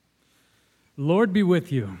Lord be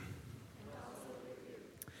with you.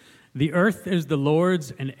 The earth is the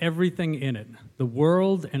Lord's and everything in it, the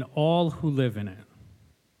world and all who live in it.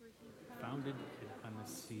 Founded it on the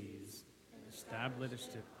seas, and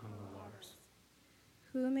established it on the waters.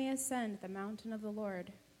 Who may ascend the mountain of the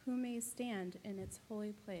Lord? Who may stand in its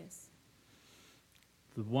holy place?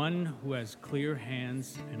 The one who has clear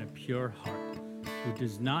hands and a pure heart, who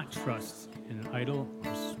does not trust in an idol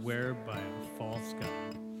or swear by a false god.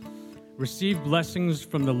 Receive blessings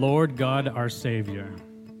from the Lord God our Savior.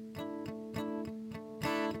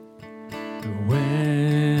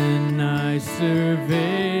 When I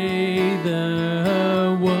survey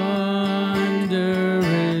the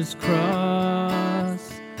wondrous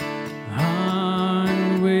cross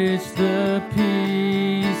on which the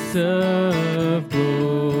peace of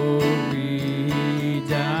glory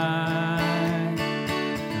died,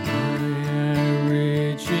 my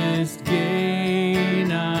richest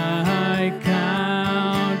gain I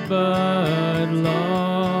count but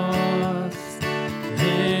lost,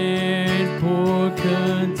 and pour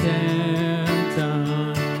contempt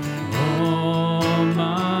on all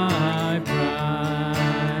my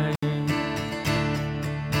pride.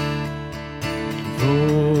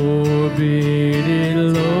 Forbid it,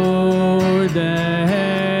 Lord,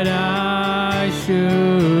 that I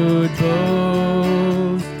should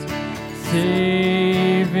boast,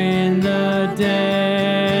 save in the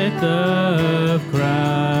death of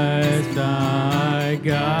Christ thy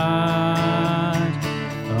God.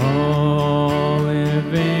 All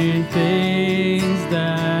living things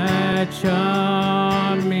that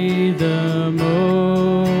charm me the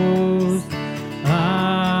most,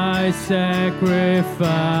 I sacrifice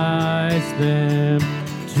them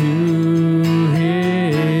to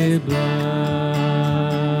his blood.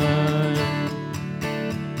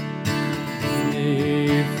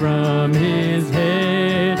 Save from his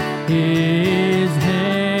head, his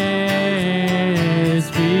hands,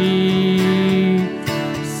 feet,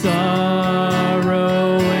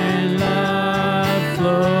 sorrow and love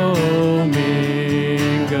flow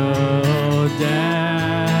mingle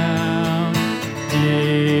down.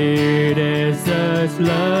 It is such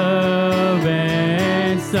love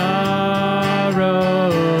and sorrow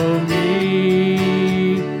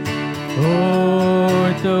meet,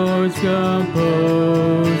 o'er those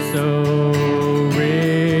compose so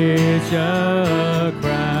rich a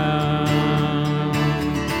crown,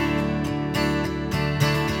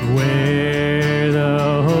 where the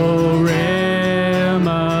whole realm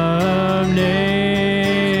of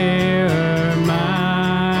ne'er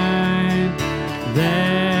mine,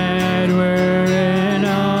 that were an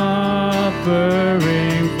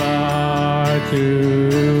offering far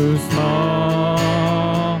too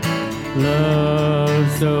small, love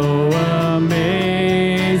so amazing,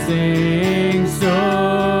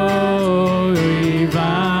 so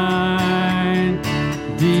divine,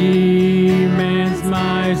 demands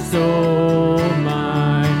my soul,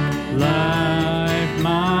 my life,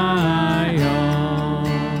 my own.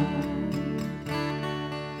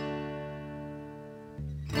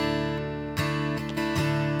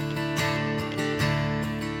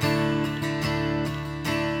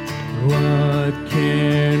 What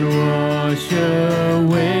can wash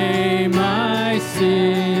away my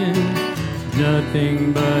sin?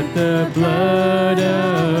 Nothing but the blood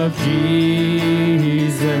of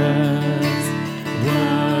Jesus.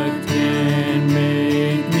 What can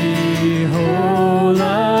make me whole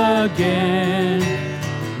again?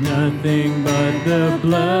 Nothing but the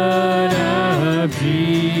blood of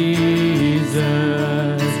Jesus.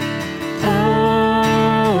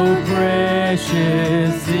 Oh,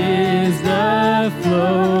 precious is the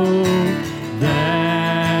flow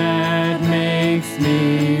that makes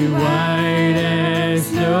me white as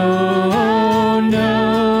snow.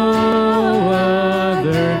 No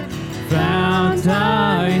other fount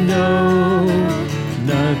I know,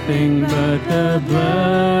 nothing but the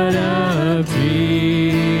blood of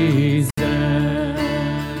Jesus.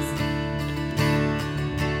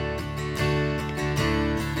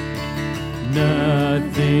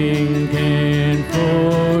 Nothing can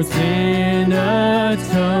for sin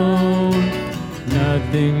atone,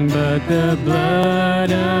 nothing but the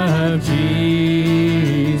blood of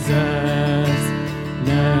Jesus.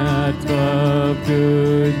 Not of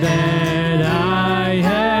good that I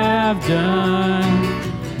have done,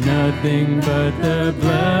 nothing but the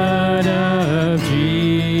blood of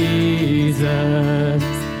Jesus.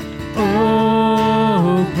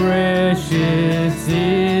 Oh, precious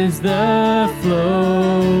is the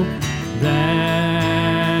flow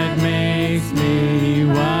that makes me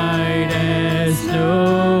white as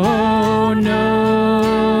snow.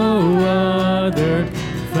 No other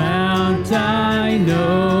found fount I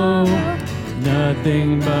know,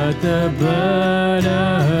 nothing but the blood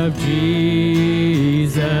of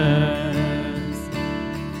Jesus.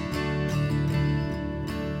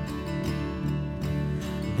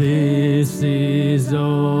 This is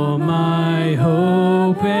all my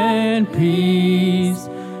hope and peace,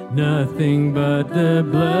 nothing but the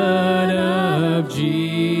blood of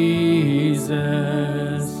Jesus.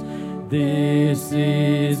 This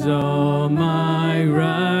is all my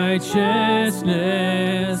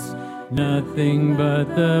righteousness, nothing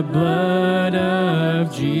but the blood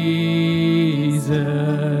of Jesus.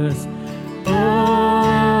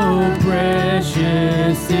 Oh,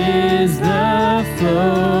 precious is the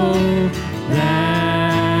flow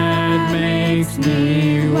that makes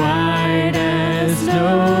me white as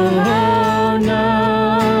snow.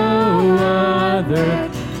 No other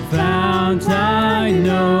fount I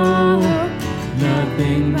know,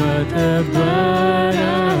 nothing but the blood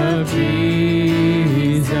of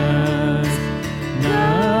Jesus.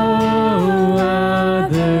 No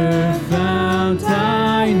other fount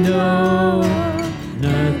I know,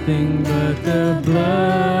 nothing but the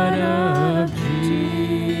blood of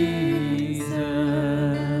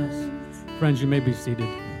Jesus. Friends, you may be seated.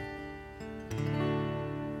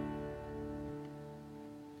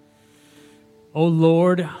 O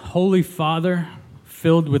Lord, Holy Father,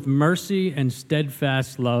 filled with mercy and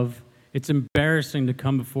steadfast love, it's embarrassing to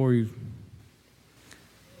come before you.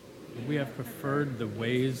 We have preferred the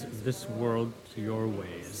ways of this world to your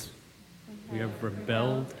ways. We have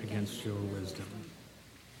rebelled against your wisdom.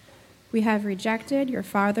 We have rejected your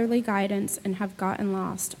fatherly guidance and have gotten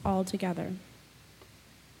lost altogether.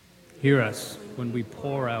 Hear us when we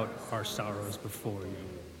pour out our sorrows before you.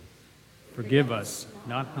 Forgive us,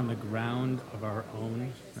 not on the ground of our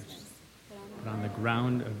own, but on the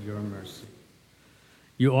ground of your mercy.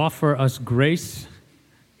 You offer us grace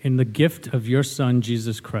in the gift of your Son,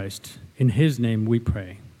 Jesus Christ. In his name we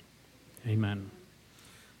pray. Amen.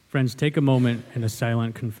 Friends, take a moment in a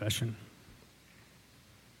silent confession.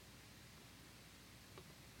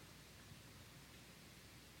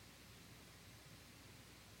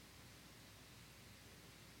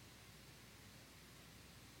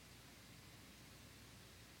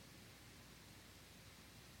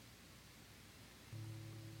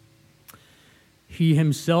 He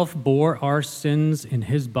himself bore our sins in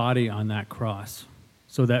his body on that cross,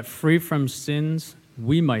 so that free from sins,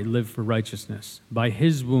 we might live for righteousness. By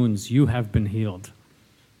his wounds, you have been healed.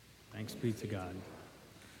 Thanks be to God.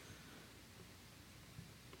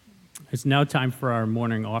 It's now time for our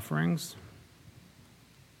morning offerings.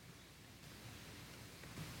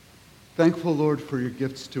 Thankful, Lord, for your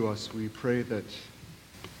gifts to us. We pray that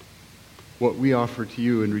what we offer to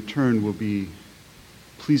you in return will be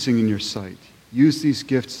pleasing in your sight. Use these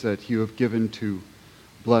gifts that you have given to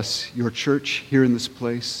bless your church here in this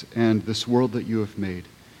place and this world that you have made.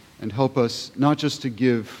 And help us not just to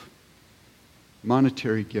give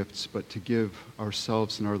monetary gifts, but to give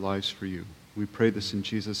ourselves and our lives for you. We pray this in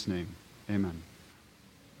Jesus' name. Amen.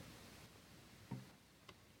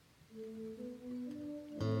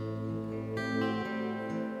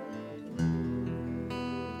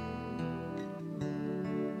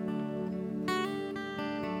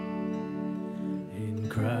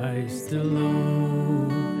 Christ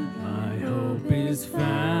alone, my hope is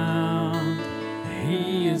found.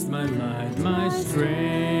 He is my light, my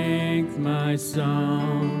strength, my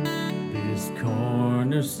song. This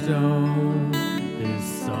cornerstone, this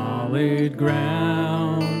solid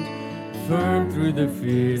ground, firm through the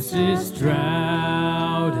fiercest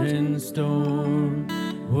drought and storm.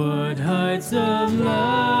 What heights of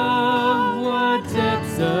love, what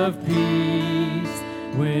depths of peace,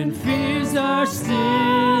 when fears are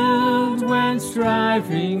stilled, when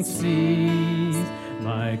striving cease,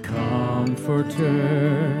 my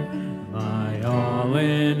comforter, my all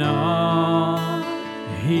in all,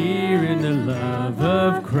 here in the love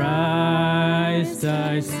of Christ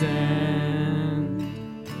I stand.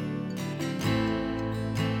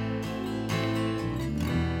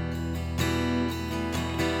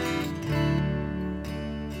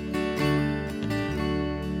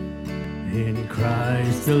 In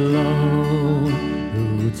Christ alone,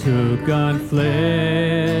 who took on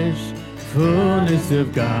flesh, fullness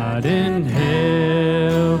of God and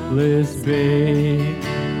helpless babe,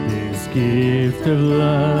 this gift of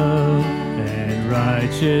love and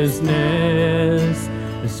righteousness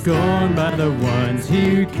is scorned by the ones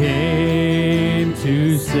who came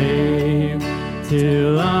to save,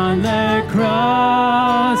 till on that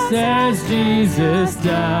cross as Jesus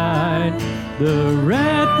died, the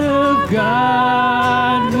wrath of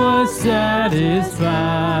God was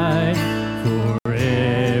satisfied. For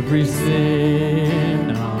every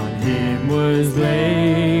sin on him was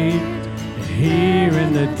laid. And here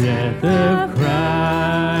in the death of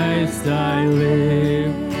Christ I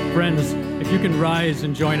live. Friends, if you can rise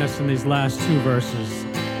and join us in these last two verses.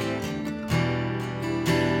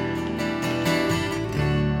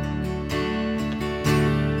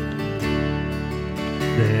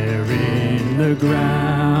 There in the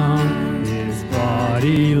ground his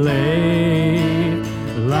body lay,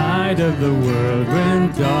 light of the world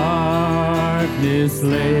when darkness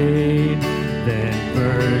laid. Then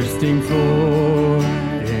bursting forth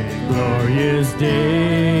in glorious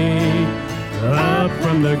day, up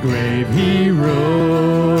from the grave he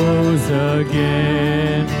rose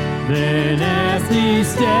again. Then as he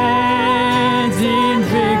stands in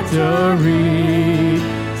victory,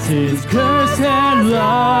 sin's curse had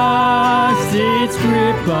lost its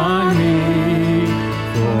grip on me.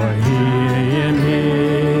 For he am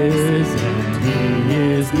his and he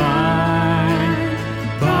is mine,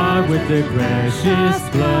 bought with the precious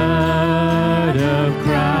blood of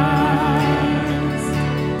Christ.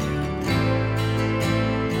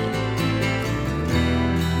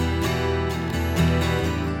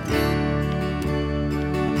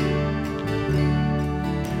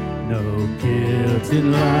 No guilt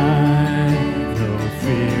in life, no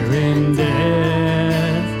fear in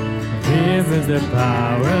death. Here is the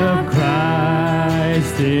power of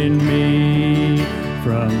Christ in me.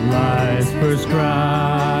 From life's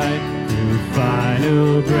prescribed to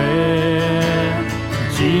final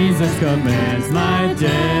breath, Jesus commands my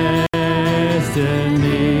destiny.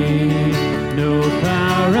 No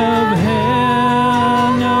power of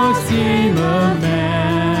hell, no scheme of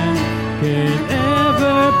man can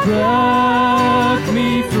ever pluck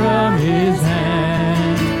me from his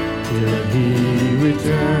hand till he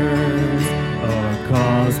returns or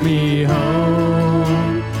calls me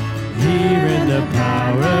home. Here in the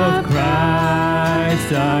power of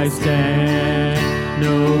Christ I stand.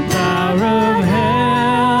 No power of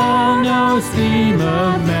hell, no scheme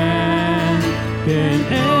of man can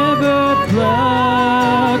ever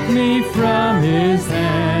pluck me from his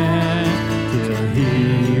hand till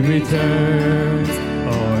he returns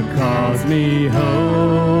or calls me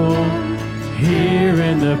home. Here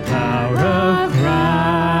in the power of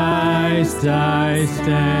Christ I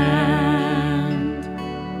stand.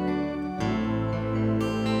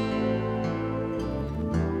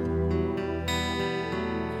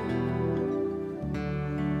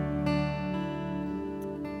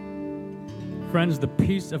 Friends, the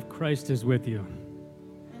peace of Christ is with you.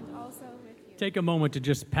 And also with you. Take a moment to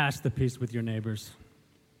just pass the peace with your neighbors.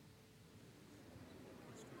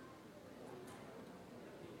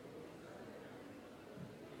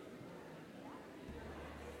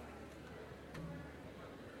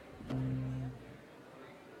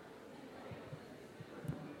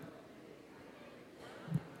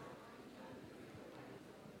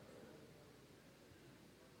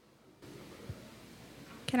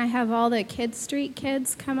 Can I have all the Kid Street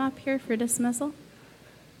kids come up here for dismissal?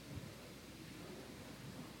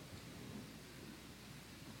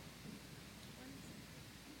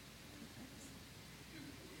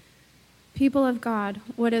 People of God,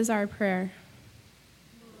 what is our prayer?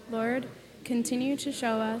 Lord, continue to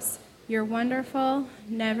show us your wonderful,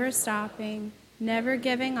 never stopping, never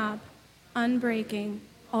giving up, unbreaking,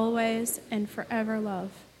 always and forever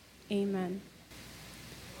love. Amen.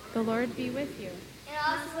 The Lord be with you. And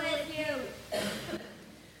also with you.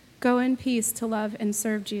 Go in peace to love and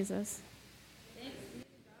serve Jesus.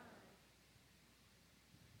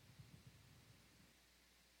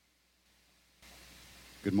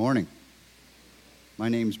 Good morning. My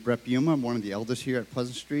name is Brett Buma. I'm one of the elders here at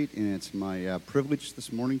Pleasant Street, and it's my privilege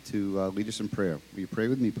this morning to lead us in prayer. Will you pray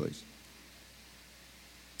with me, please?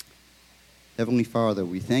 Heavenly Father,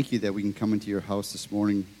 we thank you that we can come into your house this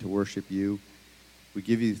morning to worship you. We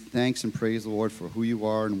give you thanks and praise, Lord, for who you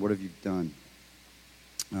are and what have you done.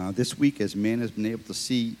 This week, as man has been able to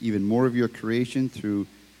see even more of your creation through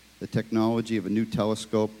the technology of a new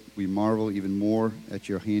telescope, we marvel even more at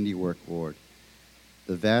your handiwork, Lord.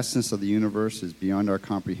 The vastness of the universe is beyond our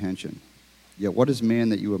comprehension. Yet what is man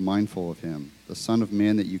that you are mindful of him, the Son of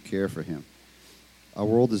Man that you care for him? Our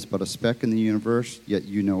world is but a speck in the universe, yet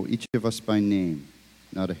you know each of us by name.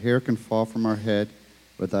 Not a hair can fall from our head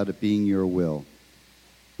without it being your will.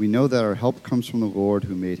 We know that our help comes from the Lord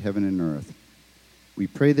who made heaven and earth. We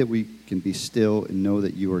pray that we can be still and know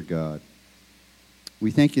that you are God. We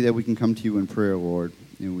thank you that we can come to you in prayer, Lord.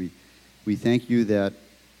 And we thank you that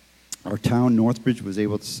our town, Northbridge, was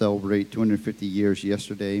able to celebrate 250 years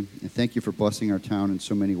yesterday. And thank you for blessing our town in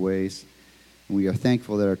so many ways. And we are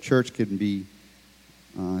thankful that our church can be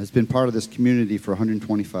has been part of this community for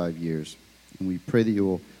 125 years. And we pray that you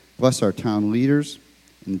will bless our town leaders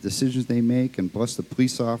and the decisions they make, and bless the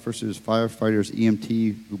police officers, firefighters,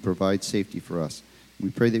 EMT who provide safety for us.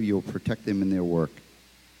 We pray that you will protect them in their work.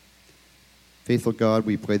 Faithful God,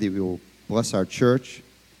 we pray that you will bless our church,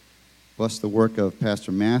 bless the work of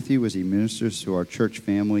Pastor Matthew as he ministers to our church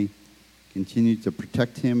family. Continue to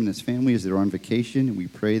protect him and his family as they're on vacation, and we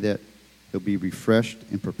pray that he'll be refreshed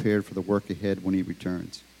and prepared for the work ahead when he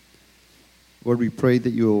returns. Lord, we pray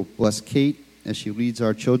that you will bless Kate as she leads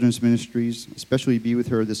our children's ministries, especially be with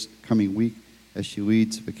her this coming week as she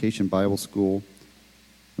leads Vacation Bible School.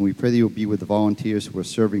 And we pray that you'll be with the volunteers who are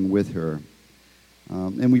serving with her.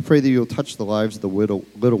 And we pray that you'll touch the lives of the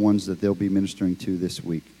little ones that they'll be ministering to this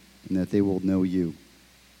week, and that they will know you.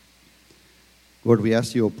 Lord, we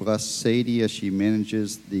ask you'll bless Sadie as she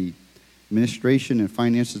manages the administration and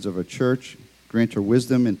finances of her church. Grant her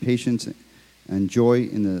wisdom and patience and joy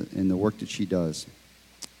in the work that she does.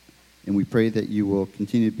 And we pray that you will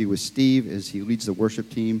continue to be with Steve as he leads the worship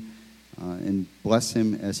team, and bless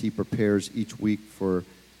him as he prepares each week for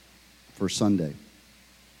Sunday.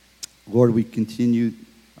 Lord, we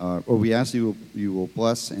ask you will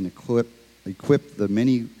bless and equip the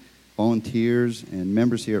many volunteers and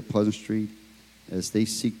members here at Pleasant Street as they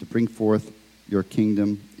seek to bring forth your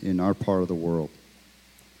kingdom in our part of the world.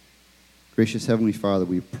 Gracious Heavenly Father,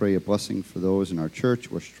 we pray a blessing for those in our church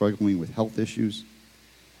who are struggling with health issues.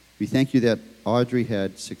 We thank you that Audrey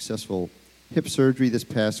had successful hip surgery this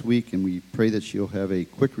past week, and we pray that she'll have a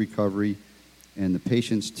quick recovery and the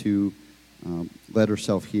patience to let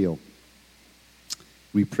herself heal.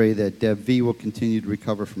 We pray that Deb V will continue to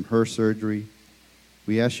recover from her surgery.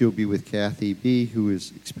 We ask you'll be with Kathy B, who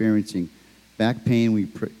is experiencing back pain. We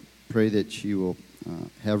pray that she will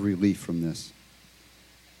have relief from this.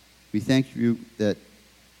 We thank you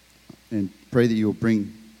and pray that you will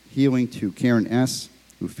bring healing to Karen S.,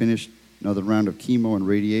 who finished another round of chemo and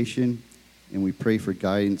radiation, and we pray for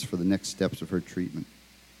guidance for the next steps of her treatment.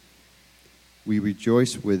 We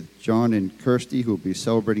rejoice with John and Kirsty, who will be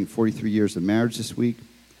celebrating 43 years of marriage this week,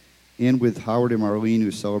 and with Howard and Marlene,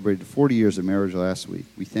 who celebrated 40 years of marriage last week.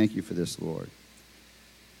 We thank you for this, Lord.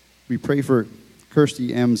 We pray for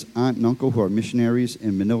Kirsty M.'s aunt and uncle, who are missionaries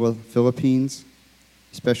in Manila, Philippines.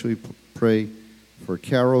 Especially pray for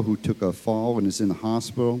Carol, who took a fall and is in the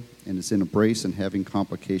hospital and is in a brace and having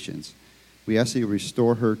complications. We ask that you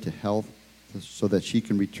restore her to health so that she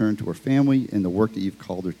can return to her family and the work that you've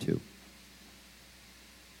called her to.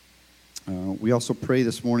 We also pray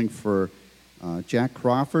this morning for Jack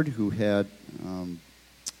Crawford, who had an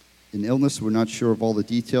illness. We're not sure of all the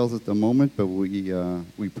details at the moment, but we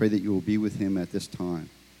pray that you will be with him at this time.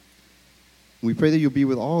 We pray that you'll be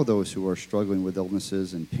with all of those who are struggling with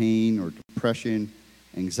illnesses and pain or depression,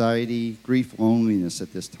 anxiety, grief, loneliness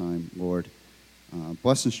at this time, Lord.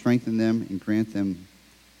 Bless and strengthen them and grant them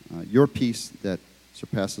your peace that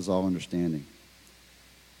surpasses all understanding.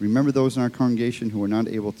 Remember those in our congregation who are not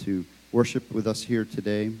able to worship with us here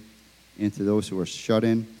today, and to those who are shut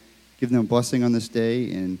in. Give them a blessing on this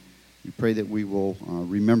day, and we pray that we will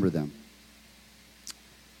remember them.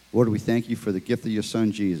 Lord, we thank you for the gift of your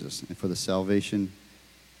Son, Jesus, and for the salvation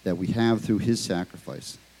that we have through his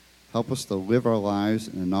sacrifice. Help us to live our lives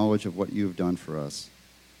in the knowledge of what you have done for us.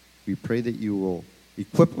 We pray that you will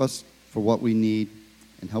equip us for what we need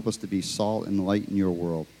and help us to be salt and light in your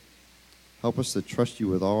world. Help us to trust you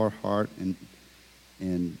with all our heart and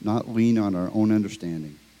not lean on our own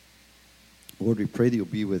understanding. Lord, we pray that you'll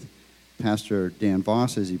be with Pastor Dan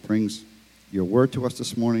Voss as he brings your word to us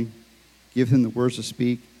this morning. Give him the words to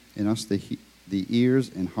speak and us the ears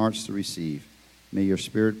and hearts to receive. May your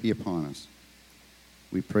spirit be upon us.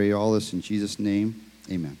 We pray all this in Jesus' name.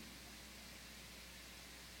 Amen.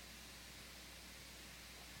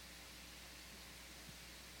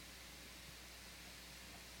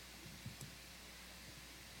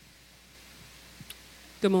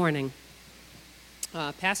 Good morning.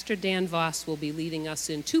 Pastor Dan Voss will be leading us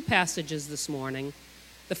in two passages this morning.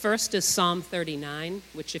 The first is Psalm 39,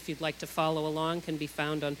 which, if you'd like to follow along, can be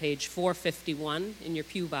found on page 451 in your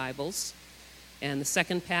pew Bibles. And the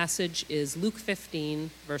second passage is Luke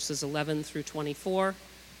 15, verses 11 through 24,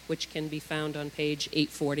 which can be found on page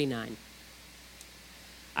 849.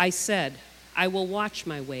 I said, I will watch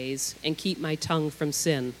my ways and keep my tongue from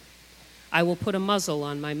sin. I will put a muzzle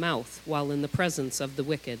on my mouth while in the presence of the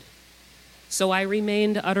wicked. So I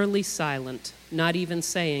remained utterly silent, not even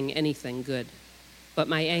saying anything good. But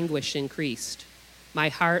my anguish increased. My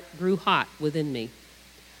heart grew hot within me.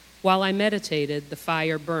 While I meditated, the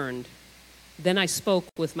fire burned. Then I spoke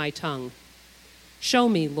with my tongue. Show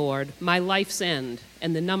me, Lord, my life's end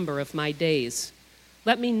and the number of my days,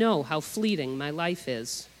 Let me know how fleeting my life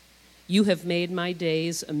is. You have made my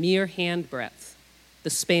days a mere handbreadth. The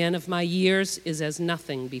span of my years is as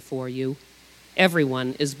nothing before you.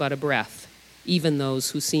 Everyone is but a breath, even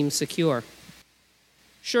those who seem secure.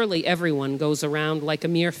 Surely everyone goes around like a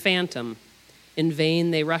mere phantom. In vain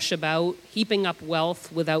they rush about, heaping up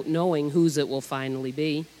wealth without knowing whose it will finally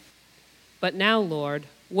be. But now, Lord,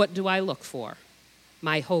 what do I look for?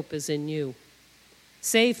 My hope is in you.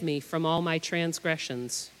 Save me from all my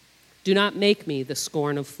transgressions. Do not make me the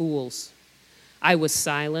scorn of fools. I was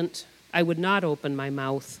silent. I would not open my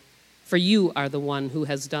mouth, for you are the one who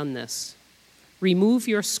has done this. Remove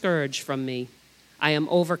your scourge from me. I am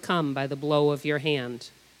overcome by the blow of your hand.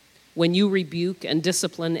 When you rebuke and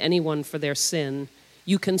discipline anyone for their sin,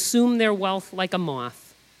 you consume their wealth like a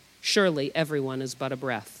moth. Surely everyone is but a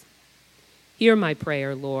breath. Hear my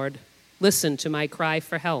prayer, Lord. Listen to my cry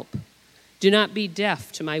for help. Do not be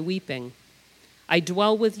deaf to my weeping. I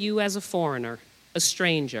dwell with you as a foreigner, a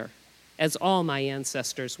stranger, as all my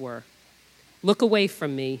ancestors were. Look away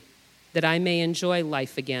from me, that I may enjoy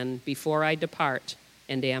life again before I depart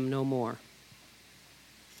and am no more.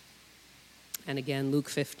 And again, Luke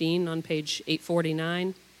 15 on page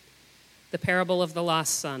 849, the parable of the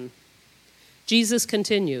lost son. Jesus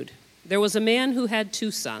continued, "There was a man who had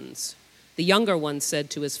 2 sons. The younger one said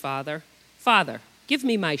to his father, 'Father, give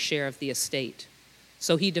me my share of the estate.'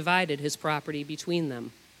 So he divided his property between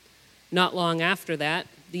them. Not long after that,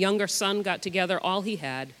 the younger son got together all he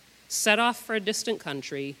had, set off for a distant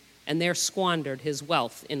country, and there squandered his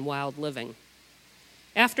wealth in wild living.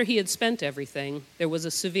 After he had spent everything, there was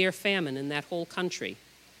a severe famine in that whole country,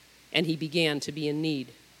 and he began to be in need.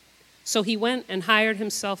 So he went and hired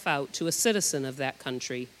himself out to a citizen of that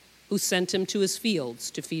country, who sent him to his fields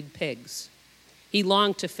to feed pigs. He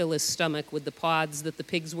longed to fill his stomach with the pods that the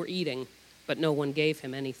pigs were eating, but no one gave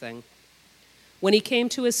him anything. When he came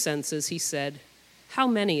to his senses, he said, 'How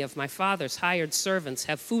many of my father's hired servants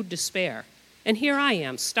have food to spare, and here I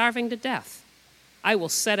am, starving to death? I will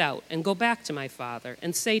set out and go back to my father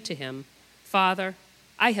and say to him, Father,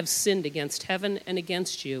 I have sinned against heaven and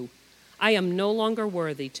against you. I am no longer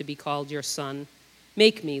worthy to be called your son.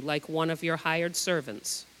 Make me like one of your hired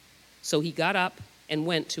servants.' So he got up and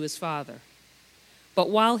went to his father. But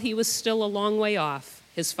while he was still a long way off,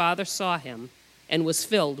 his father saw him and was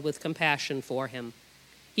filled with compassion for him.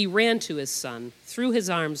 He ran to his son, threw his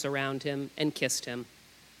arms around him, and kissed him.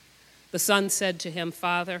 The son said to him,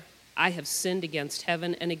 'Father, I have sinned against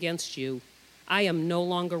heaven and against you. I am no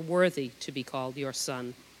longer worthy to be called your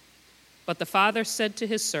son.' But the father said to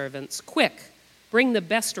his servants, 'Quick, bring the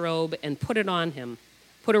best robe and put it on him.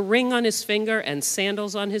 Put a ring on his finger and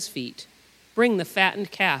sandals on his feet. Bring the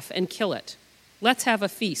fattened calf and kill it. Let's have a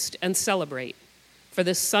feast and celebrate. For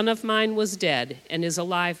this son of mine was dead and is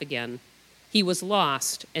alive again. He was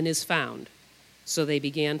lost and is found.' So they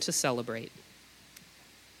began to celebrate."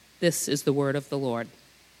 This is the word of the Lord.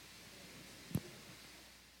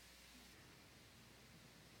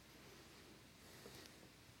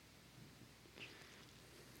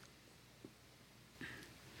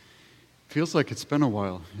 Feels like it's been a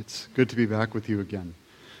while. It's good to be back with you again.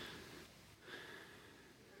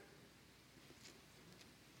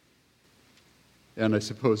 And I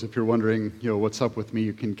suppose if you're wondering, what's up with me,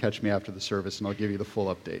 you can catch me after the service and I'll give you the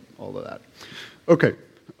full update, all of that. Okay.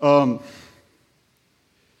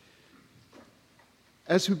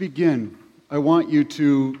 As we begin, I want you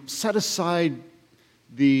to set aside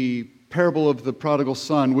the parable of the prodigal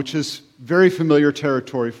son, which is very familiar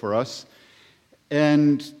territory for us,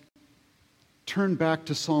 and turn back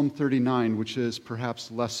to Psalm 39, which is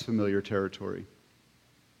perhaps less familiar territory.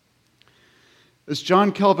 As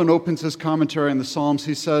John Calvin opens his commentary on the Psalms,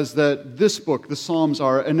 he says that this book, the Psalms,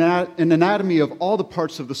 are an anatomy of all the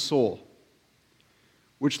parts of the soul,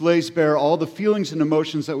 which lays bare all the feelings and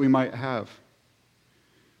emotions that we might have.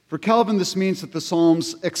 For Calvin, this means that the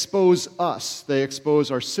Psalms expose us. They expose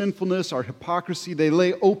our sinfulness, our hypocrisy. They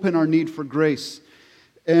lay open our need for grace.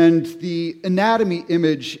 And the anatomy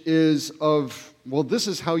image is of, this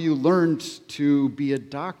is how you learned to be a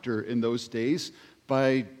doctor in those days,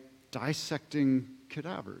 by dissecting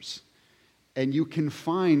cadavers. And you can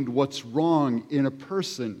find what's wrong in a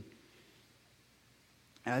person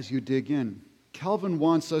as you dig in. Calvin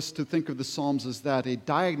wants us to think of the Psalms as that, a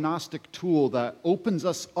diagnostic tool that opens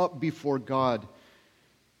us up before God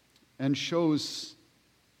and shows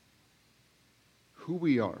who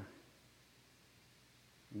we are,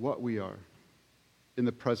 what we are in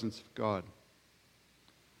the presence of God.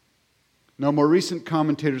 Now, more recent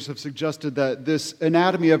commentators have suggested that this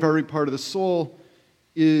anatomy of every part of the soul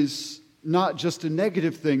is not just a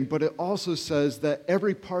negative thing, but it also says that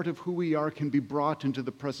every part of who we are can be brought into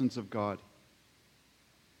the presence of God.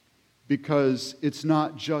 Because it's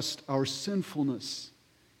not just our sinfulness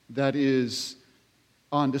that is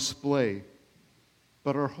on display,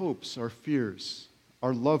 but our hopes, our fears,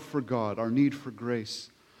 our love for God, our need for grace.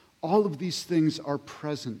 All of these things are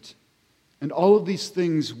present, and all of these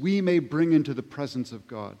things we may bring into the presence of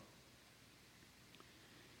God.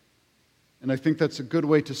 And I think that's a good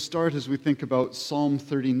way to start as we think about Psalm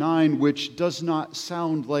 39, which does not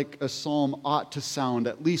sound like a psalm ought to sound.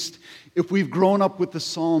 At least if we've grown up with the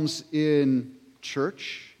Psalms in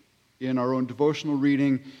church, in our own devotional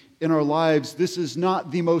reading, in our lives, this is not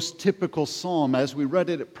the most typical psalm. As we read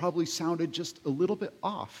it, it probably sounded just a little bit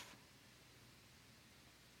off.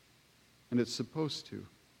 And it's supposed to.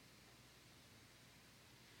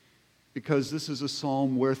 Because this is a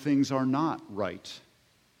psalm where things are not right.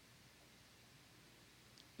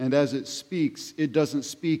 And as it speaks, it doesn't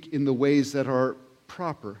speak in the ways that are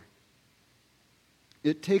proper.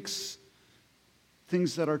 It takes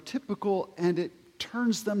things that are typical and it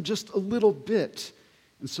turns them just a little bit.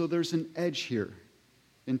 And so there's an edge here,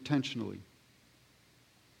 intentionally.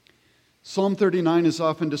 Psalm 39 is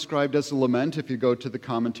often described as a lament. If you go to the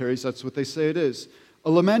commentaries, that's what they say it is. A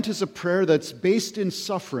lament is a prayer that's based in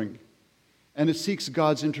suffering, and it seeks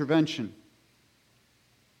God's intervention.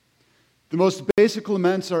 The most basic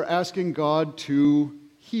laments are asking God to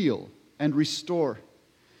heal and restore,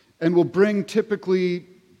 and will bring typically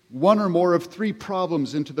one or more of three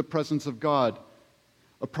problems into the presence of God.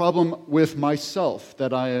 A problem with myself,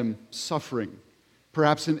 that I am suffering,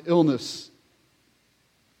 perhaps an illness.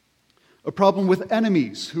 A problem with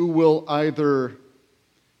enemies who will either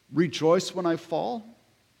rejoice when I fall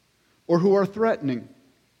or who are threatening.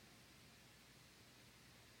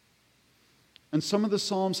 And some of the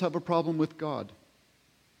Psalms have a problem with God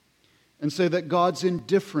and say that God's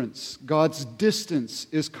indifference, God's distance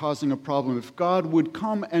is causing a problem. If God would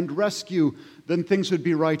come and rescue, then things would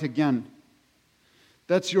be right again.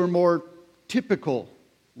 That's your more typical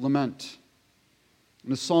lament.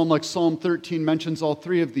 And a psalm like Psalm 13 mentions all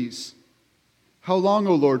three of these. How long,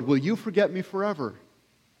 O Lord, will you forget me forever?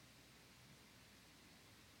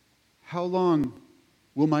 How long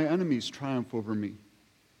will my enemies triumph over me?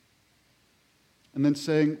 And then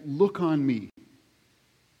saying, look on me,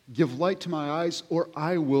 give light to my eyes, or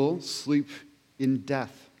I will sleep in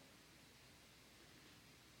death.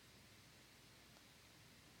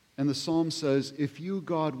 And the psalm says, if you,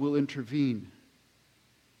 God, will intervene,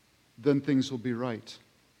 then things will be right.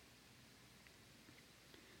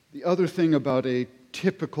 The other thing about a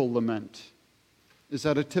typical lament is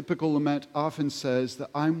that a typical lament often says that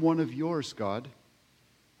I'm one of yours, God.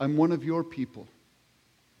 I'm one of your people.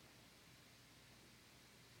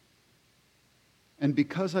 And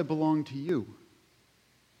because I belong to you,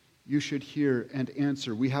 you should hear and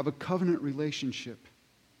answer. We have a covenant relationship.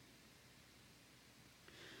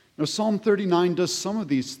 Now, Psalm 39 does some of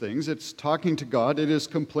these things. It's talking to God. It is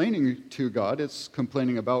complaining to God. It's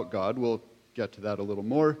complaining about God. We'll get to that a little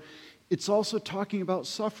more. It's also talking about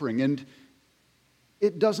suffering. And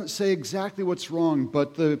it doesn't say exactly what's wrong,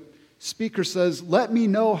 but the speaker says, let me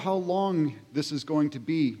know how long this is going to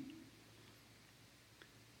be.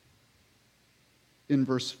 In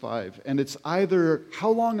verse 5. And it's either, how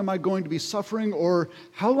long am I going to be suffering, or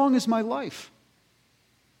how long is my life?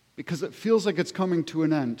 Because it feels like it's coming to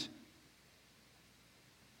an end.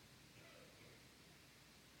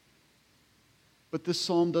 But this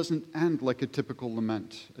psalm doesn't end like a typical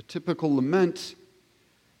lament. A typical lament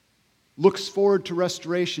looks forward to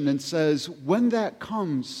restoration and says, when that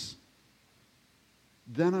comes,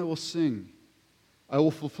 then I will sing. I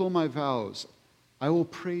will fulfill my vows. I will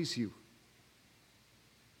praise you.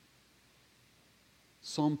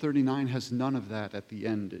 Psalm 39 has none of that at the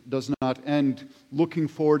end. It does not end looking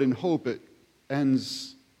forward in hope. It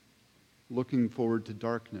ends looking forward to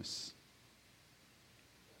darkness.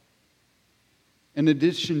 In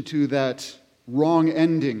addition to that wrong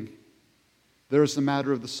ending, there's the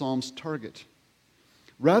matter of the psalm's target.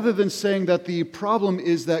 Rather than saying that the problem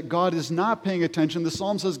is that God is not paying attention, the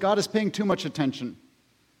psalm says God is paying too much attention.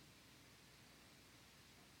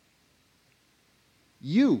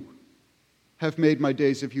 You have made my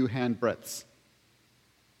days a few handbreadths.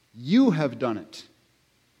 You have done it.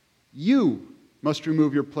 You must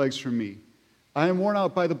remove your plagues from me. I am worn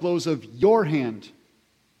out by the blows of your hand.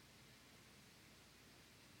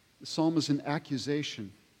 The psalm is an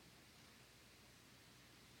accusation.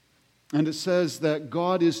 And it says that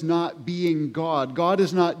God is not being God. God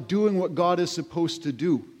is not doing what God is supposed to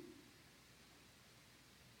do.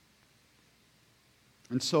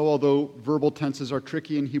 And so, although verbal tenses are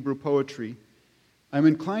tricky in Hebrew poetry, I'm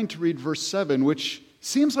inclined to read verse 7, which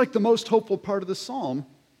seems like the most hopeful part of the psalm,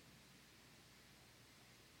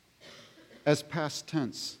 as past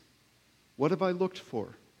tense. What have I looked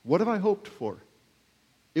for? What have I hoped for?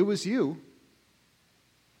 It was you,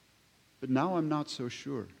 but now I'm not so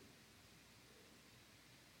sure.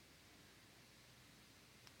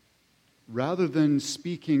 Rather than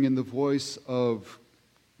speaking in the voice of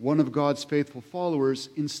one of God's faithful followers,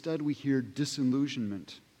 instead we hear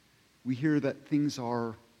disillusionment. We hear that things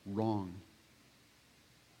are wrong.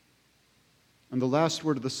 And the last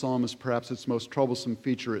word of the psalm is perhaps its most troublesome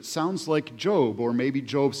feature. It sounds like Job, or maybe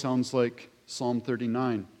Job sounds like Psalm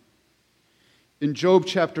 39. In Job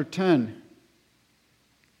chapter 10,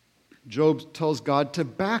 Job tells God to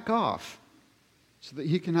back off so that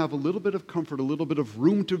he can have a little bit of comfort, a little bit of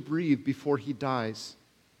room to breathe before he dies.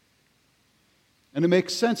 And it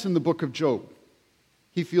makes sense in the book of Job.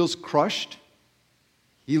 He feels crushed.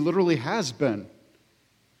 He literally has been.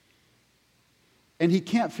 And he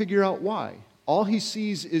can't figure out why. All he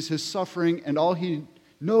sees is his suffering, and all he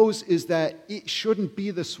knows is that it shouldn't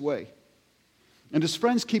be this way. And his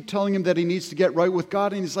friends keep telling him that he needs to get right with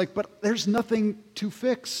God, and he's like, but there's nothing to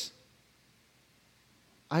fix.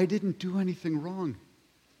 I didn't do anything wrong.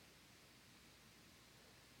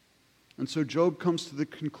 And so Job comes to the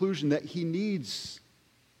conclusion that he needs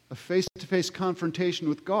a face-to-face confrontation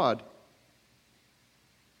with God,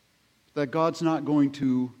 that God's not going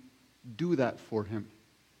to do that for him.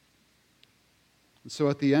 And so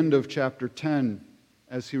at the end of chapter 10,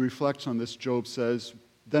 as he reflects on this, Job says,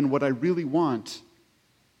 then what I really want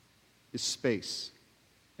is space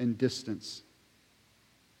and distance.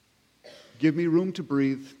 Give me room to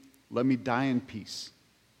breathe. Let me die in peace.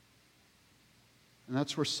 And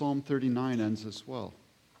that's where Psalm 39 ends as well.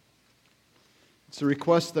 It's a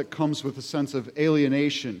request that comes with a sense of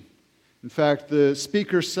alienation. In fact, the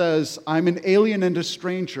speaker says, I'm an alien and a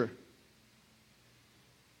stranger.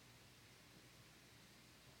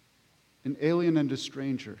 An alien and a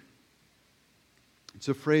stranger. It's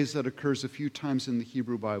a phrase that occurs a few times in the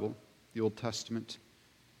Hebrew Bible, the Old Testament.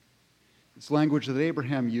 It's language that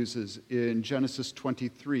Abraham uses in Genesis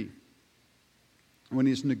 23 when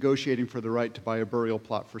he's negotiating for the right to buy a burial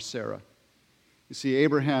plot for Sarah. You see,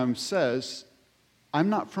 Abraham says, I'm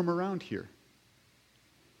not from around here.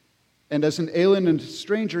 And as an alien and a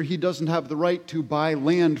stranger, he doesn't have the right to buy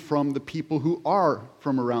land from the people who are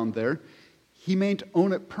from around there. He mayn't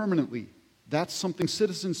own it permanently. That's something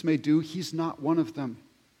citizens may do. He's not one of them.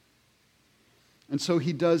 And so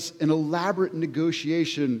he does an elaborate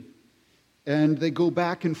negotiation, and they go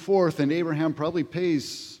back and forth, and Abraham probably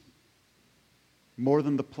pays more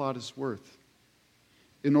than the plot is worth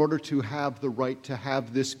in order to have the right to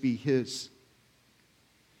have this be his.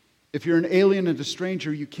 If you're an alien and a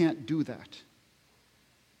stranger, you can't do that.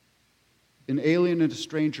 An alien and a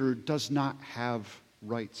stranger does not have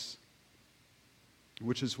rights.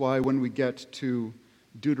 Which is why when we get to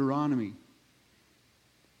Deuteronomy,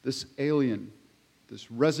 this alien, this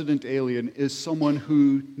resident alien, is someone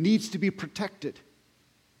who needs to be protected.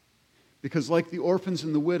 Because like the orphans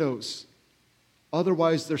and the widows,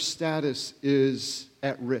 otherwise their status is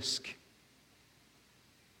at risk.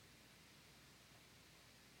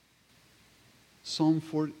 Psalm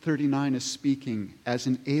 39 is speaking as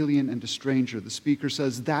an alien and a stranger. The speaker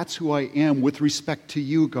says, that's who I am with respect to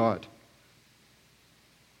you, God.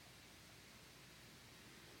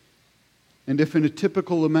 And if in a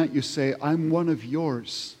typical lament you say, I'm one of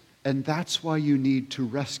yours, and that's why you need to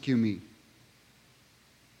rescue me,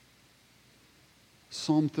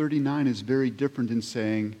 Psalm 39 is very different in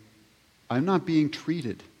saying, I'm not being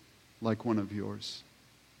treated like one of yours.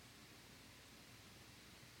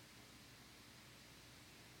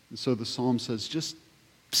 And so the psalm says, just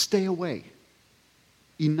stay away.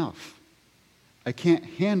 Enough. I can't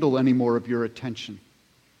handle any more of your attention.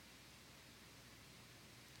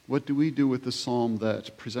 What do we do with the psalm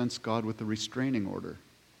that presents God with a restraining order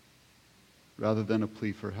rather than a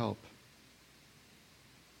plea for help?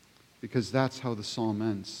 Because that's how the psalm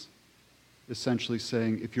ends. Essentially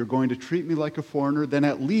saying, if you're going to treat me like a foreigner, then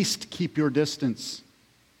at least keep your distance.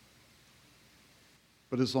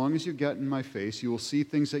 But as long as you get in my face, you will see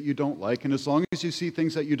things that you don't like. And as long as you see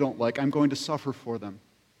things that you don't like, I'm going to suffer for them.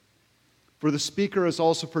 For the speaker, as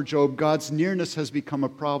also for Job, God's nearness has become a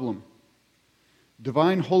problem.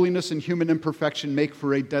 Divine holiness and human imperfection make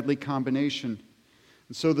for a deadly combination.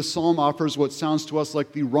 And so the psalm offers what sounds to us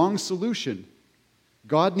like the wrong solution.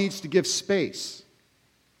 God needs to give space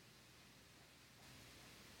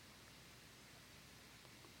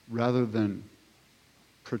rather than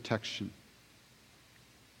protection.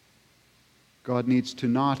 God needs to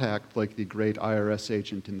not act like the great IRS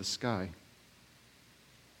agent in the sky.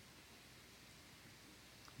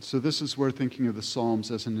 So this is where thinking of the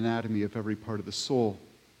Psalms as an anatomy of every part of the soul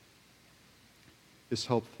is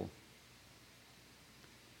helpful.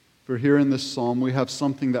 For here in this psalm, we have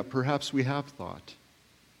something that perhaps we have thought,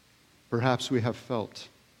 perhaps we have felt.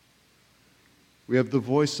 We have the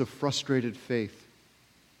voice of frustrated faith,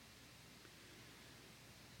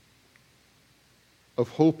 of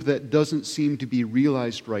hope that doesn't seem to be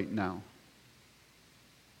realized right now,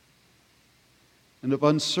 and of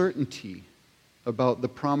uncertainty about the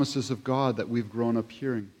promises of God that we've grown up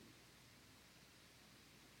hearing.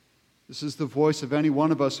 This is the voice of any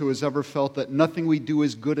one of us who has ever felt that nothing we do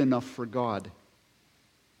is good enough for God.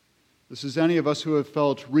 This is any of us who have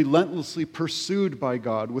felt relentlessly pursued by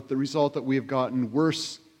God, with the result that we have gotten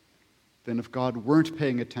worse than if God weren't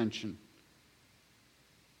paying attention.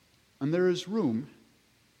 And there is room,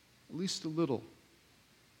 at least a little,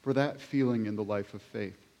 for that feeling in the life of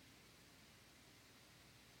faith.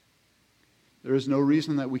 There is no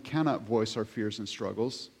reason that we cannot voice our fears and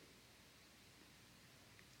struggles.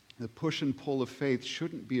 The push and pull of faith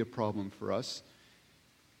shouldn't be a problem for us,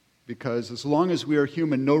 because as long as we are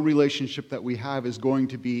human, no relationship that we have is going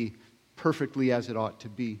to be perfectly as it ought to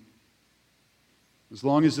be. As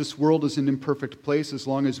long as this world is an imperfect place, as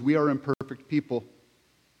long as we are imperfect people,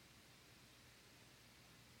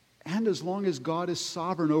 and as long as God is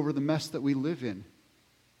sovereign over the mess that we live in,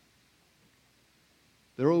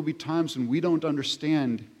 there will be times when we don't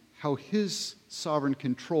understand how His sovereign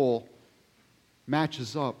control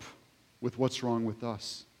matches up with what's wrong with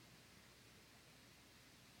us.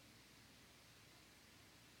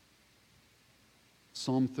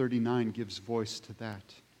 Psalm 39 gives voice to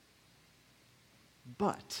that.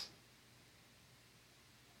 But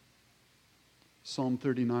Psalm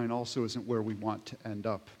 39 also isn't where we want to end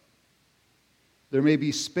up. There may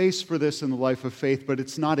be space for this in the life of faith, but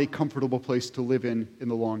it's not a comfortable place to live in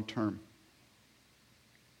the long term.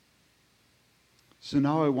 So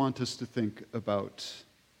now I want us to think about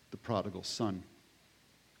the prodigal son.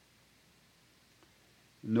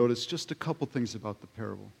 Notice just a couple things about the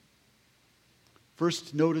parable.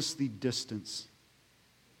 First, notice the distance.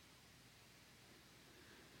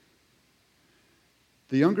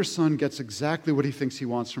 The younger son gets exactly what he thinks he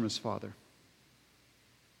wants from his father.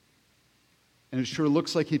 And it sure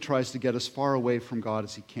looks like he tries to get as far away from God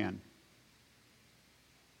as he can.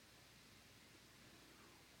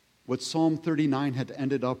 What Psalm 39 had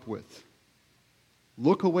ended up with,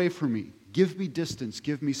 look away from me, give me distance,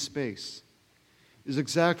 give me space, is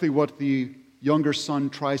exactly what the younger son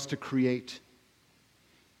tries to create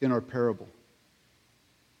in our parable.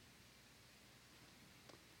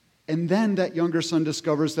 And then that younger son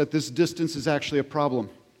discovers that this distance is actually a problem,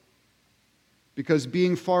 because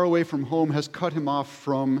being far away from home has cut him off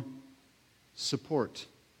from support.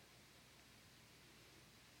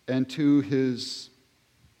 And to his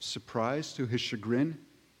surprise, to his chagrin,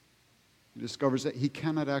 he discovers that he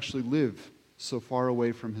cannot actually live so far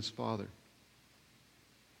away from his father.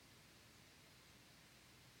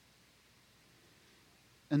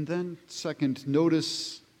 And then, second,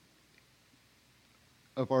 notice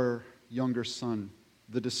of our younger son,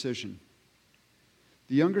 the decision.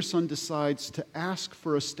 The younger son decides to ask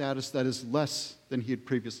for a status that is less than he had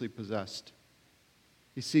previously possessed.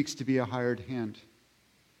 He seeks to be a hired hand.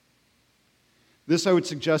 This, I would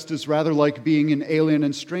suggest, is rather like being an alien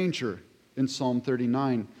and stranger in Psalm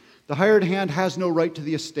 39. The hired hand has no right to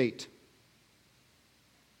the estate.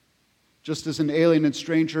 Just as an alien and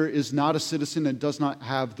stranger is not a citizen and does not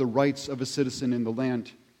have the rights of a citizen in the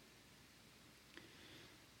land.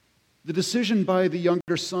 The decision by the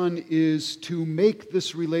younger son is to make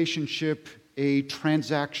this relationship a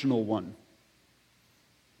transactional one.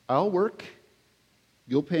 I'll work,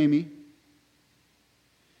 you'll pay me.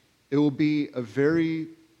 It will be a very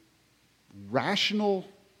rational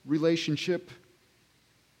relationship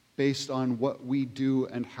based on what we do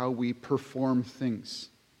and how we perform things.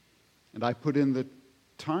 And I put in the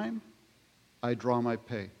time, I draw my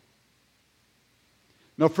pay.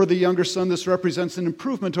 Now, for the younger son, this represents an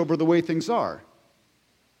improvement over the way things are.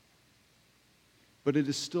 But it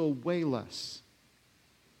is still way less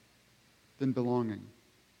than belonging,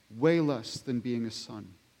 way less than being a son.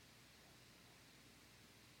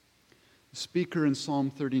 The speaker in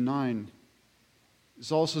Psalm 39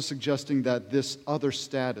 is also suggesting that this other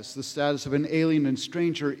status, the status of an alien and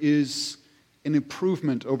stranger, is an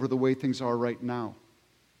improvement over the way things are right now.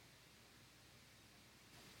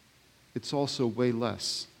 It's also way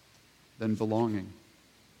less than belonging.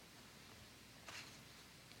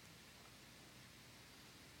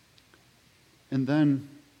 And then,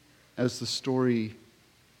 as the story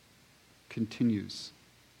continues,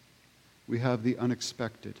 we have the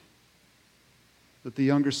unexpected, that the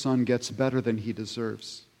younger son gets better than he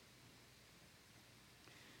deserves,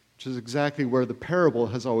 which is exactly where the parable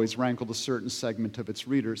has always rankled a certain segment of its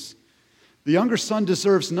readers. The younger son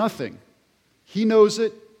deserves nothing. He knows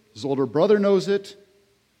it. His older brother knows it.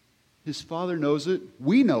 His father knows it.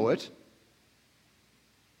 We know it.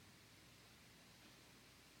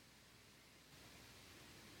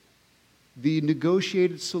 The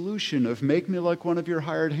negotiated solution of make me like one of your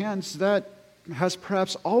hired hands, that has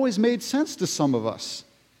perhaps always made sense to some of us.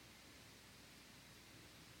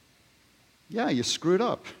 Yeah, you screwed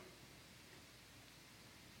up.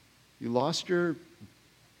 You lost your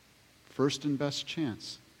first and best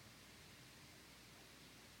chance.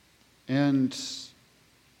 And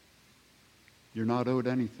you're not owed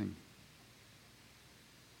anything.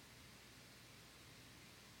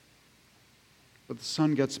 But the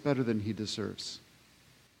son gets better than he deserves.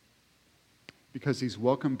 Because he's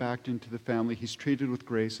welcomed back into the family, he's treated with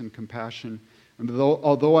grace and compassion. And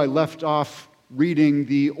although I left off reading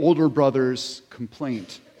the older brother's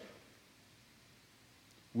complaint,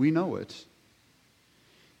 we know it.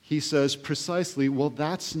 He says precisely, well,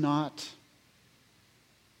 that's not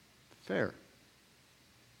fair.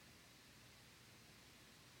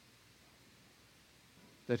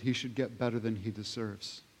 That he should get better than he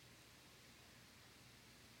deserves.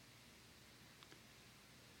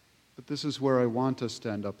 But this is where I want us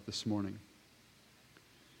to end up this morning.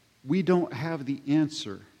 We don't have the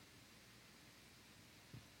answer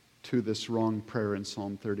to this wrong prayer in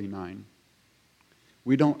Psalm 39.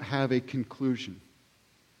 We don't have a conclusion.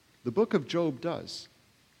 The book of Job does.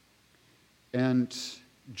 And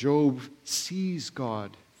Job sees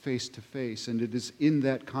God face to face, and it is in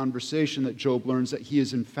that conversation that Job learns that he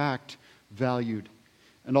is in fact valued.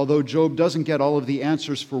 And although Job doesn't get all of the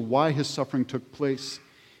answers for why his suffering took place,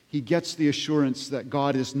 he gets the assurance that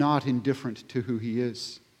God is not indifferent to who he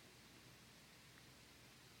is.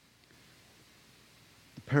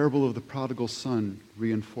 The parable of the prodigal son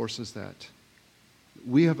reinforces that.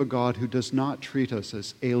 We have a God who does not treat us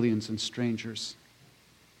as aliens and strangers,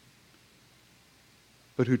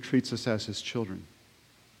 but who treats us as his children.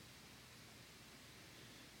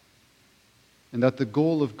 And that the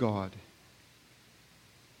goal of God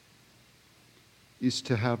is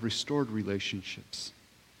to have restored relationships,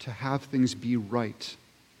 to have things be right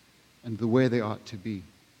and the way they ought to be.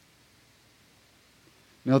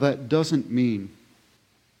 Now, that doesn't mean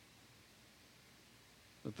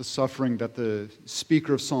that the suffering that the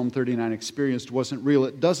speaker of Psalm 39 experienced wasn't real.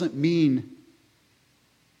 It doesn't mean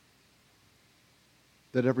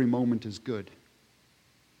that every moment is good.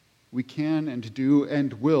 We can and do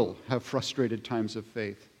and will have frustrated times of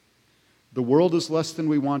faith. The world is less than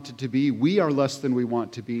we want it to be. We are less than we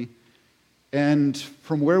want to be. And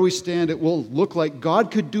from where we stand, it will look like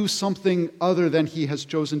God could do something other than he has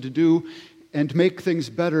chosen to do and make things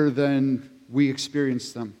better than we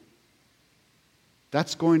experience them.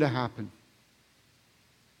 That's going to happen.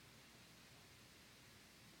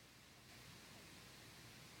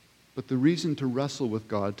 But the reason to wrestle with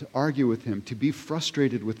God, to argue with him, to be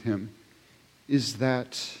frustrated with him, is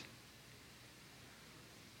that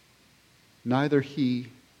neither he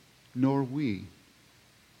nor we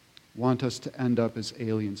want us to end up as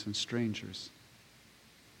aliens and strangers.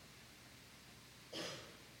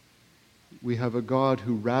 We have a God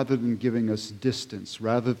who, rather than giving us distance,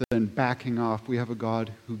 rather than backing off, we have a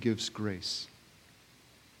God who gives grace.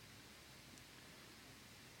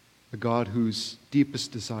 A God whose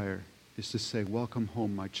deepest desire is to say, "Welcome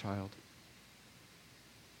home, my child."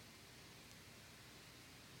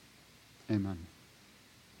 Amen.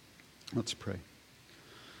 Let's pray.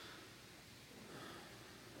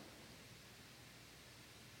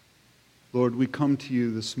 Lord, we come to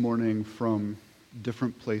you this morning from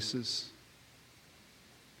different places.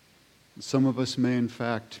 Some of us may in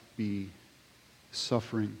fact be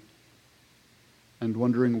suffering and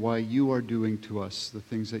wondering why you are doing to us the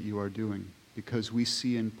things that you are doing, because we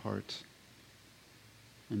see in part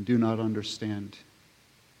and do not understand,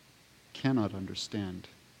 cannot understand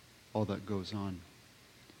all that goes on.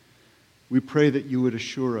 We pray that you would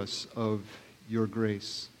assure us of your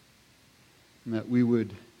grace and that we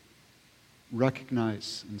would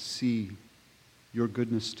recognize and see your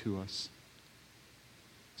goodness to us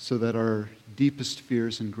so that our deepest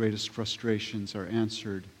fears and greatest frustrations are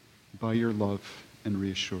answered by your love and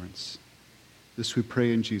reassurance. This we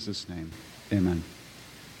pray in Jesus' name. Amen.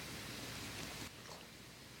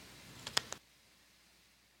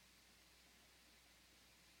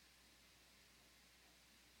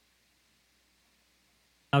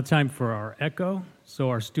 Now time for our echo. So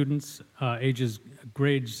our students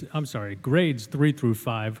grades 3 through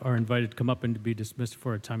 5 are invited to come up and to be dismissed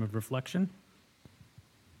for a time of reflection.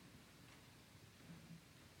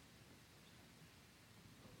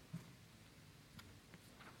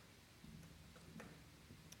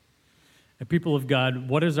 And people of God,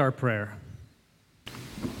 what is our prayer?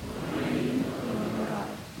 God,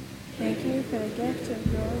 thank you for the gift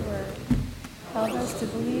of your word. Help us to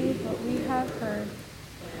believe what we have heard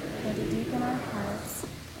and to deepen our hearts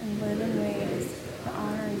and live in ways to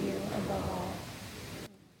honor you above all.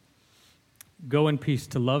 Go in peace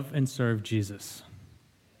to love and serve Jesus.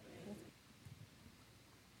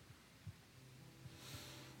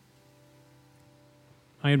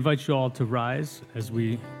 I invite you all to rise as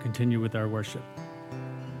we continue with our worship.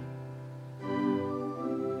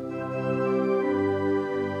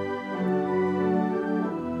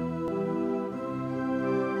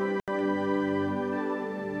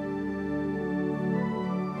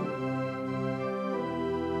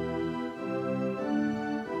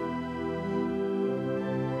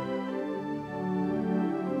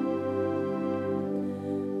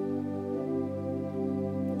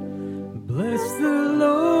 Bless the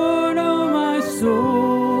Lord, oh my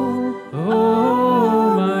soul,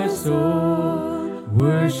 oh my soul.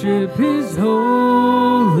 Worship his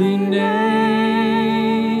holy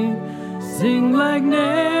name. Sing like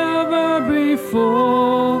never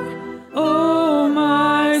before, oh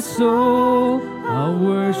my soul. I'll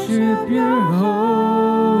worship your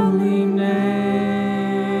holy name.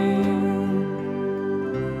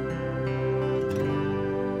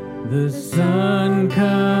 The sun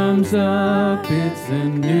comes up, it's a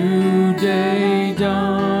new day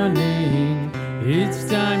dawning. It's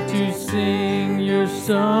time to sing your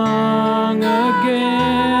song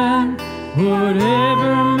again.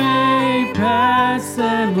 Whatever may pass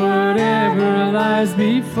and whatever lies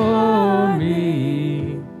before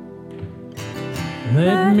me,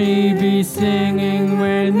 let me be singing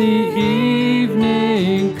when the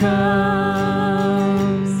evening comes.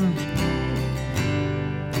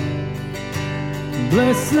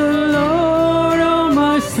 Bless the Lord, oh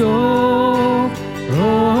my soul,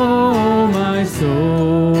 oh my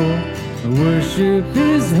soul. Worship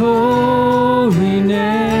his holy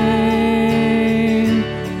name.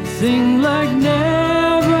 Sing like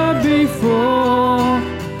never before,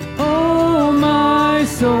 oh my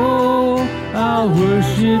soul. I'll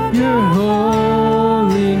worship your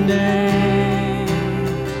holy name.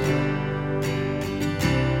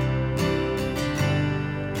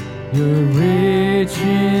 You're rich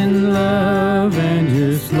in love and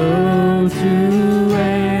you're slow to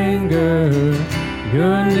anger.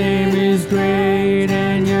 Your name is great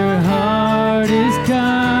and your heart is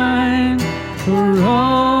kind. For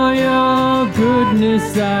all your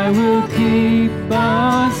goodness I will keep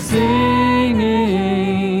on singing.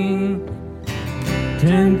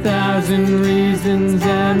 10,000 reasons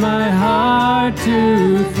and my heart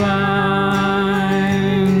to find.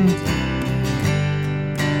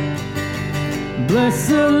 Bless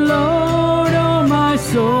the Lord, oh my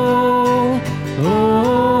soul,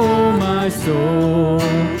 oh my soul.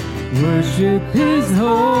 Worship his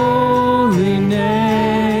holy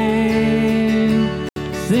name.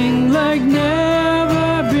 Sing like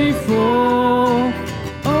never before,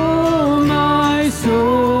 oh my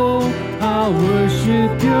soul. I'll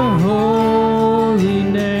worship your holy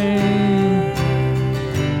name.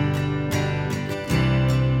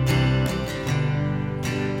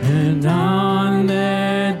 And on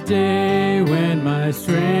that day when my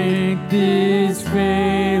strength is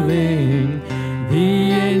failing,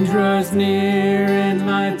 the end draws near and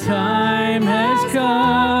my time has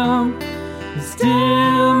come,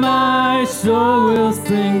 still my soul will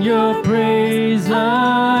sing your praise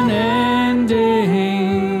unending.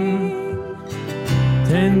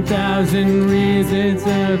 10,000 reasons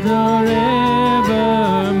of forevermore.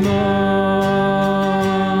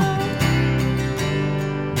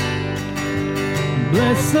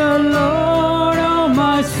 Bless the Lord, oh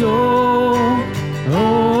my soul,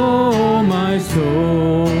 oh my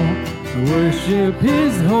soul. Worship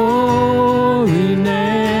his holy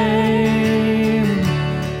name.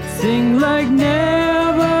 Sing like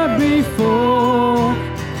never before,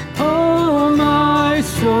 oh my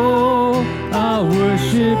soul. I'll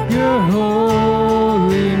worship your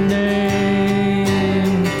holy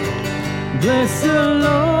name. Bless the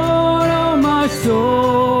Lord, oh my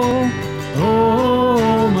soul,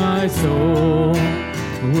 oh my soul.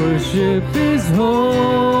 Worship his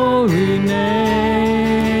holy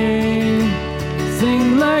name.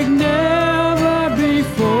 Sing like never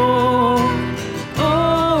before,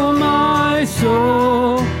 oh my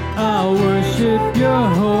soul. I'll worship worship your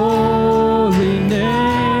holy name.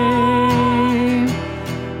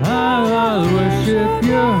 I'll worship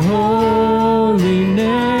your holy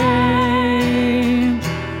name.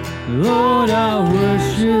 Lord, I'll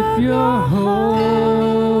worship your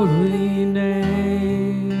holy name.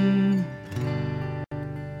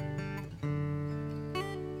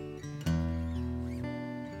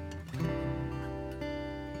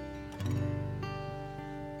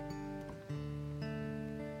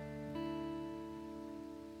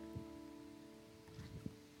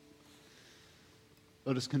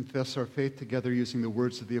 Let us confess our faith together using the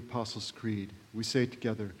words of the Apostles' Creed. We say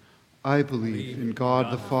together, I believe in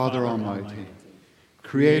God the Father Almighty,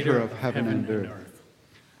 creator of heaven and earth.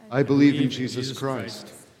 I believe in Jesus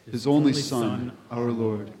Christ, his only Son, our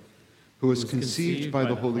Lord, who was conceived by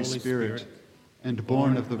the Holy Spirit and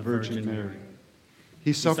born of the Virgin Mary.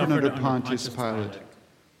 He suffered under Pontius Pilate,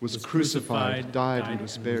 was crucified, died, and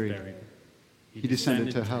was buried. He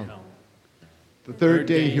descended to hell. The third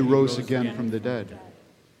day he rose again from the dead.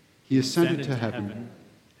 He ascended to heaven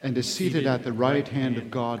and is seated at the right hand of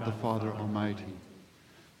God the Father Almighty.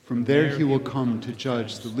 From there he will come to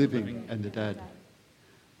judge the living and the dead.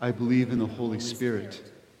 I believe in the Holy Spirit,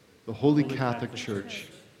 the Holy Catholic Church,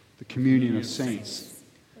 the communion of saints,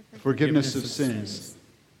 the forgiveness of sins,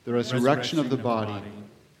 the resurrection of the body,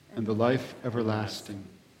 and the life everlasting.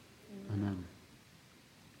 Amen.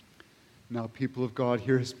 Now, people of God,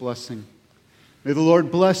 hear his blessing. May the Lord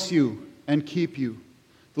bless you and keep you.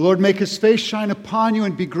 The Lord make his face shine upon you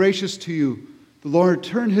and be gracious to you. The Lord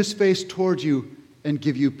turn his face toward you and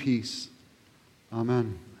give you peace.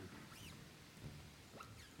 Amen.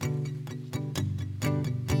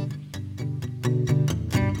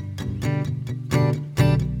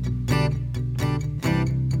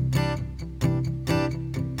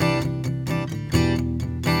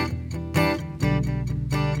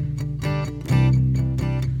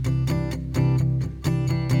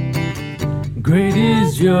 Great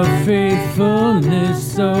is your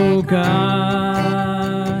faithfulness, O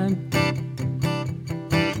God.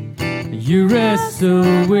 You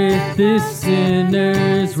wrestle with this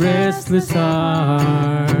sinner's restless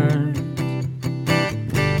heart.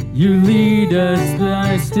 You lead us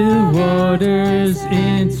by still waters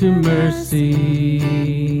into mercy,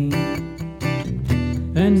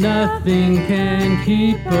 and nothing can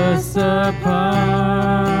keep us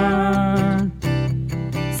apart.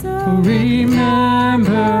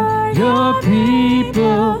 Remember your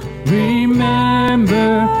people,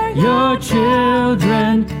 remember your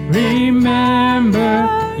children, remember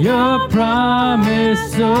your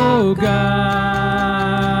promise, O God.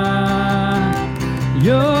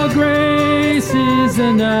 Your grace is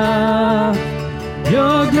enough,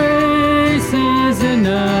 your grace is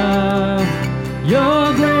enough,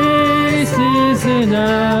 your grace is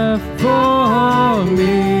enough for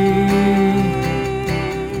me.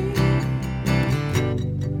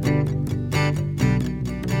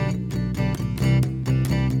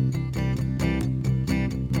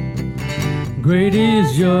 Great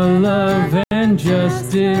is your love and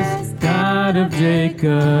justice, God of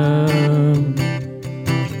Jacob.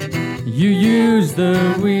 You use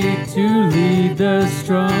the weak to lead the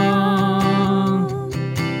strong.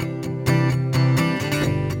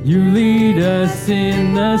 You lead us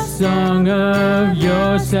in the song of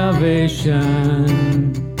your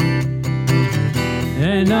salvation,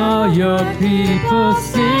 and all your people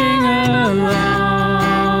sing along.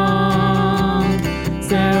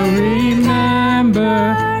 So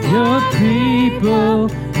remember your people,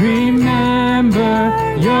 remember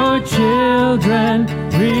your children,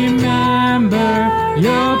 remember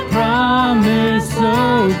your promise,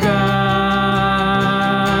 O God.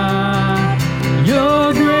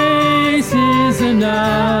 Your grace is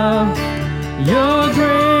enough, your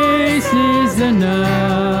grace is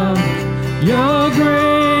enough, your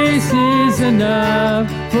grace is enough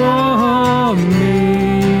for me.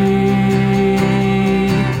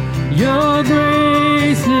 Your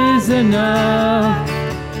grace is enough,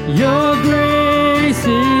 your grace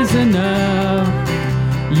is enough,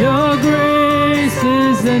 your grace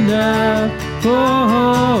is enough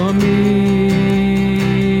for me.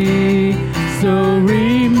 So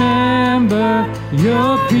remember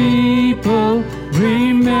your people,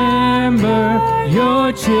 remember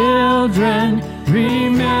your children,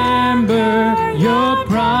 remember your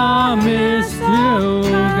promise to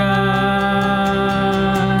God.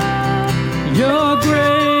 Your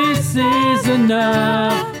grace is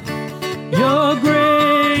enough, your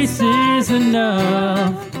grace is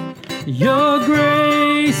enough, your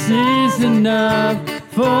grace is enough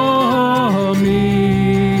for me.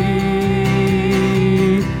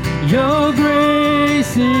 Your grace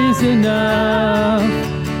grace is enough.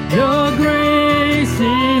 Your grace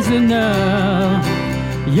is enough.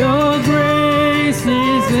 Your grace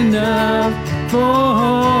is enough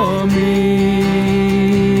for me.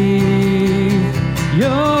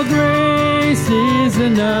 Your grace is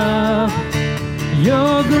enough.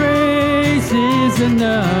 Your grace is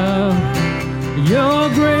enough. Your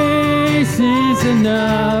grace is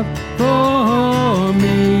enough for